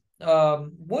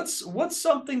 What's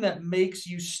something that makes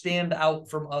you stand out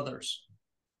from others?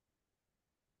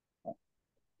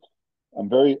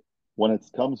 When it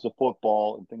comes to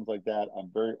football and things like that, I'm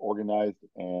very organized,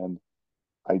 and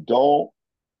I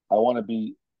want to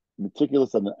be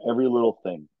meticulous on every little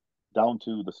thing, down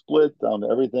to the split, down to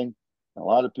everything. And a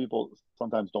lot of people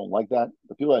sometimes don't like that.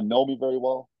 The people that know me very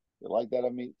well, they like that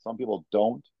of me. Some people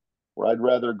don't. Where I'd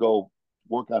rather go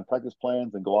work on practice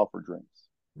plans and go out for drinks.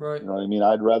 Right. You know what I mean?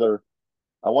 I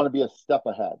want to be a step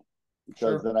ahead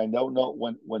because then I don't know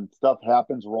when stuff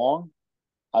happens wrong,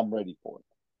 I'm ready for it.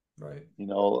 Right. You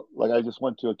know, like I just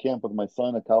went to a camp with my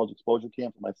son, a college exposure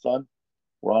camp for my son.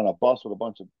 We're on a bus with a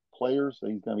bunch of players that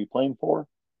he's going to be playing for,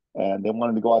 and they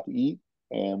wanted to go out to eat.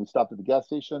 And we stopped at the gas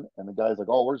station, and the guy's like,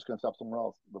 "Oh, we're just going to stop somewhere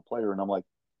else." The player, and I'm like,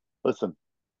 "Listen,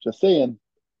 just saying,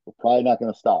 we're probably not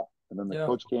going to stop." And then the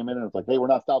coach came in and was like, "Hey, we're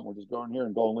not stopping. We're just going here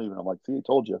and go and leave." And I'm like, "See, I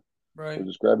told you." Right. So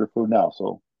just grab your food now.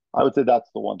 So I would say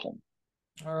that's the one thing.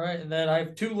 All right, and then I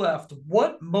have 2 left.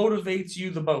 What motivates you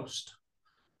the most?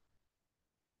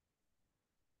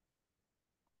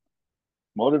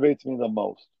 Motivates me the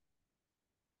most.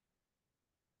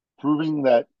 Proving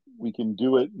that we can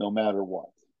do it no matter what.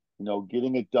 You know,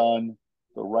 getting it done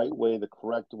the right way, the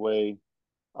correct way.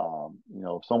 You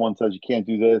know, if someone says you can't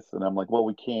do this, and I'm like, well,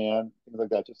 we can, things like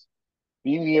that. Just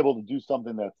being able to do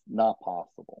something that's not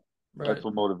possible. Right. That's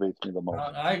what motivates me the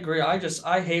most. I agree.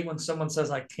 I hate when someone says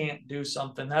I can't do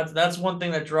something. That's one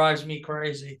thing that drives me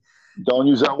crazy. Don't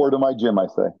use that word in my gym, I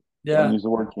say. Yeah. Don't use the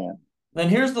word can't. Then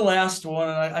here's the last one,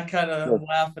 and I kind of am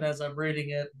laughing as I'm reading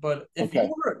it. But if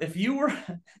you were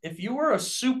a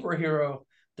superhero,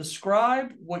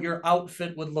 describe what your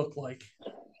outfit would look like.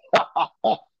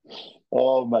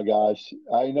 Oh my gosh!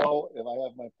 I know if I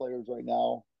have my players right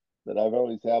now that I've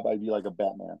always had, I'd be like a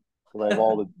Batman because I have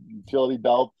all the utility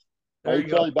belts. My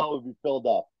utility belt would be filled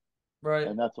up, right?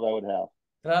 And that's what I would have.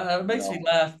 That makes me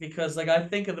laugh because like I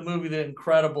think of the movie The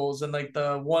Incredibles and like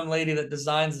the one lady that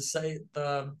designs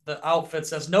the outfit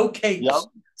says no capes. Yep.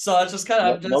 So it's just kind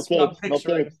of what I'm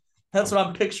picturing. That's what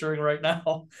I'm picturing right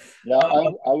now. Yeah,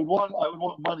 I would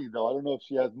want money though. I don't know if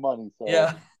she has money, so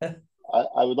yeah.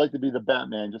 I would like to be the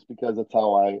Batman just because that's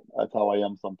how I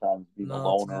am sometimes, being a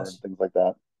loner and things like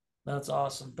that. That's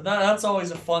awesome. But that's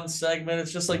always a fun segment.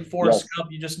 It's just like Forrest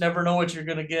Gump. You just never know what you're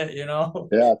gonna get, you know?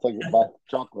 Yeah, it's like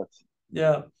chocolates.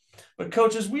 Yeah. But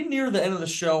coach, as we near the end of the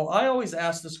show, I always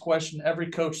ask this question every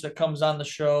coach that comes on the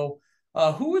show.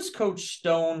 Who is Coach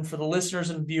Stone for the listeners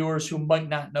and viewers who might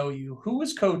not know you? Who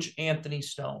is Coach Anthony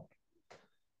Stone?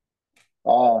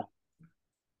 I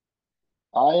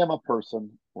am a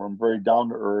person where I'm very down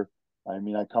to earth. I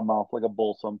mean, I come off like a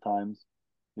bull sometimes,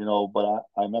 you know, but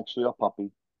I'm actually a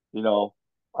puppy. You know,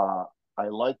 I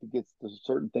like to get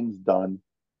certain things done,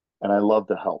 and I love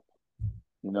to help,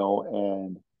 you know,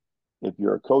 and if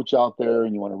you're a coach out there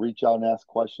and you want to reach out and ask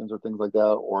questions or things like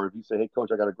that, or if you say, "Hey,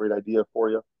 coach, I got a great idea for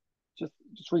you,"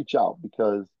 just reach out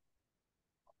because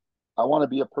I want to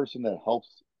be a person that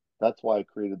helps. That's why I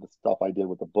created the stuff I did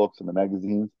with the books and the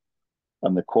magazines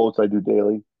and the quotes I do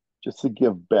daily, just to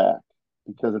give back.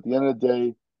 Because at the end of the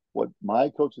day, what my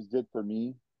coaches did for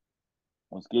me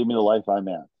was gave me the life I'm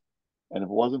at. And if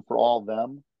it wasn't for all of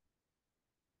them,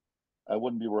 I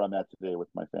wouldn't be where I'm at today with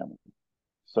my family.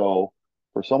 So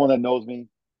for someone that knows me,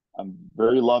 I'm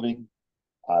very loving.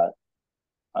 I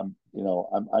know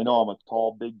I'm a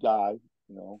tall, big guy,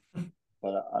 you know,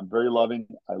 but I'm very loving.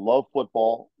 I love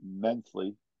football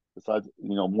immensely. Besides,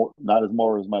 you know, not as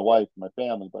more as my wife, and my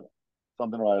family, but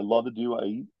something that I love to do. I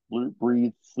eat,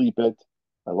 breathe, sleep it.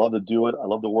 I love to do it. I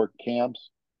love to work camps.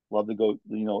 Love to go.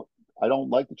 You know, I don't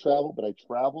like to travel, but I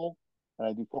travel and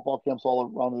I do football camps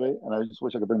all around the day. And I just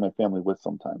wish I could bring my family with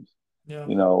sometimes. Yeah.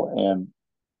 You know, and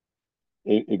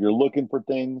if you're looking for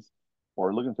things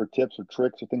or looking for tips or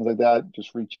tricks or things like that,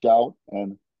 just reach out.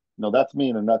 And, you know, that's me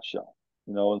in a nutshell.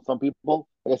 You know, and some people,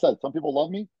 like I said, some people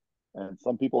love me and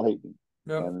some people hate me.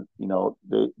 Yep. And, you know,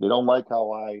 they don't like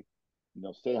how I, you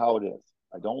know, say how it is.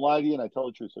 I don't lie to you and I tell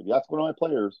the truth. So if you ask one of my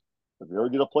players, if you ever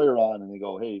get a player on and they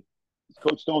go, "Hey, does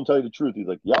Coach Stone tell you the truth?" He's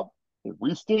like, "Yep. If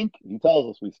we stink, he tells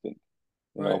us we stink.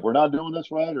 You know, if we're not doing this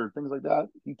right or things like that,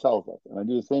 he tells us." And I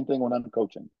do the same thing when I'm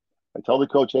coaching. I tell the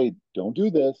coach, "Hey, don't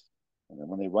do this." And then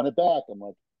when they run it back, I'm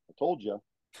like, "I told you."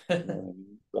 You know what I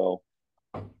mean? So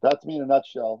that's me in a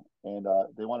nutshell. And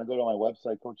they want to go to my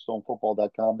website,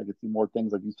 CoachStoneFootball.com. They can see more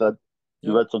things, like you said.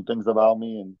 You read some things about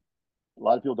me, and a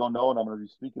lot of people don't know. And I'm going to be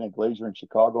speaking at Glazier in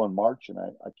Chicago in March, and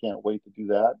I can't wait to do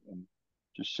that and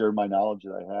just share my knowledge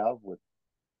that I have with,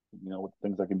 you know, with the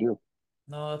things I can do.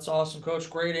 No, that's awesome, Coach.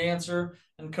 Great answer.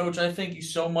 And Coach, I thank you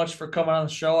so much for coming on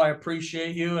the show. I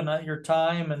appreciate you and your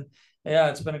time. And yeah,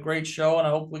 it's been a great show. And I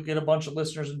hope we get a bunch of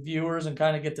listeners and viewers and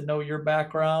kind of get to know your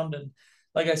background. And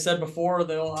like I said before,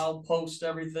 I'll post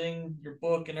everything, your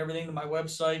book and everything to my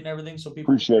website and everything. So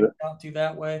people appreciate can reach out to you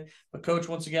that way. But Coach,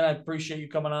 once again, I appreciate you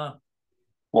coming on.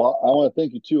 Well, I want to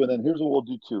thank you too. And then here's what we'll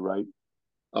do too, right?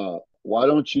 Why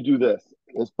don't you do this?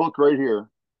 This book right here,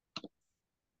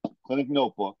 Clinic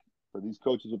Notebook, for these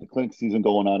coaches with the clinic season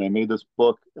going on. I made this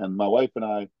book, and my wife and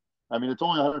I mean, it's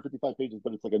only 155 pages,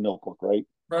 but it's like a notebook, right?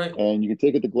 Right. And you can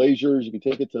take it to Glaziers, you can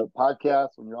take it to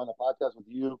podcasts when you're on the podcast with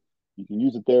you can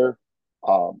use it there.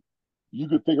 Um, you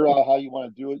could figure out how you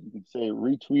want to do it. You could say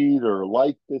retweet or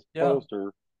like this post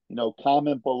or,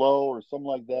 comment below or something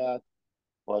like that.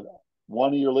 But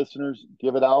one of your listeners,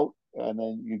 give it out, and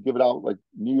then you give it out like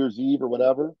New Year's Eve or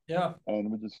whatever. Yeah.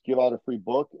 And we just give out a free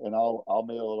book, and I'll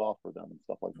mail it off for them and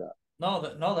stuff like that. No,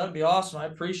 that'd be awesome. I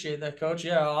appreciate that, Coach.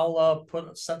 Yeah, I'll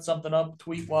set something up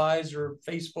tweet wise or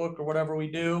Facebook or whatever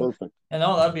we do. Perfect. And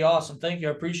no, that'd be awesome. Thank you.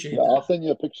 I appreciate that. I'll send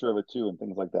you a picture of it too and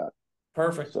things like that.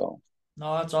 Perfect. So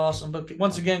no, that's awesome. But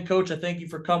once again, Coach, I thank you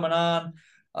for coming on.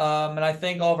 And I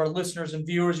thank all of our listeners and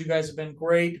viewers. You guys have been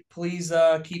great. Please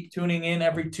keep tuning in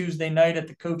every Tuesday night at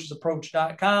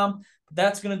thecoachesapproach.com. But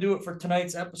that's going to do it for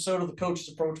tonight's episode of the Coaches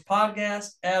Approach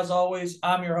podcast. As always,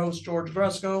 I'm your host, George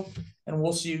Gresco, and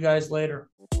we'll see you guys later.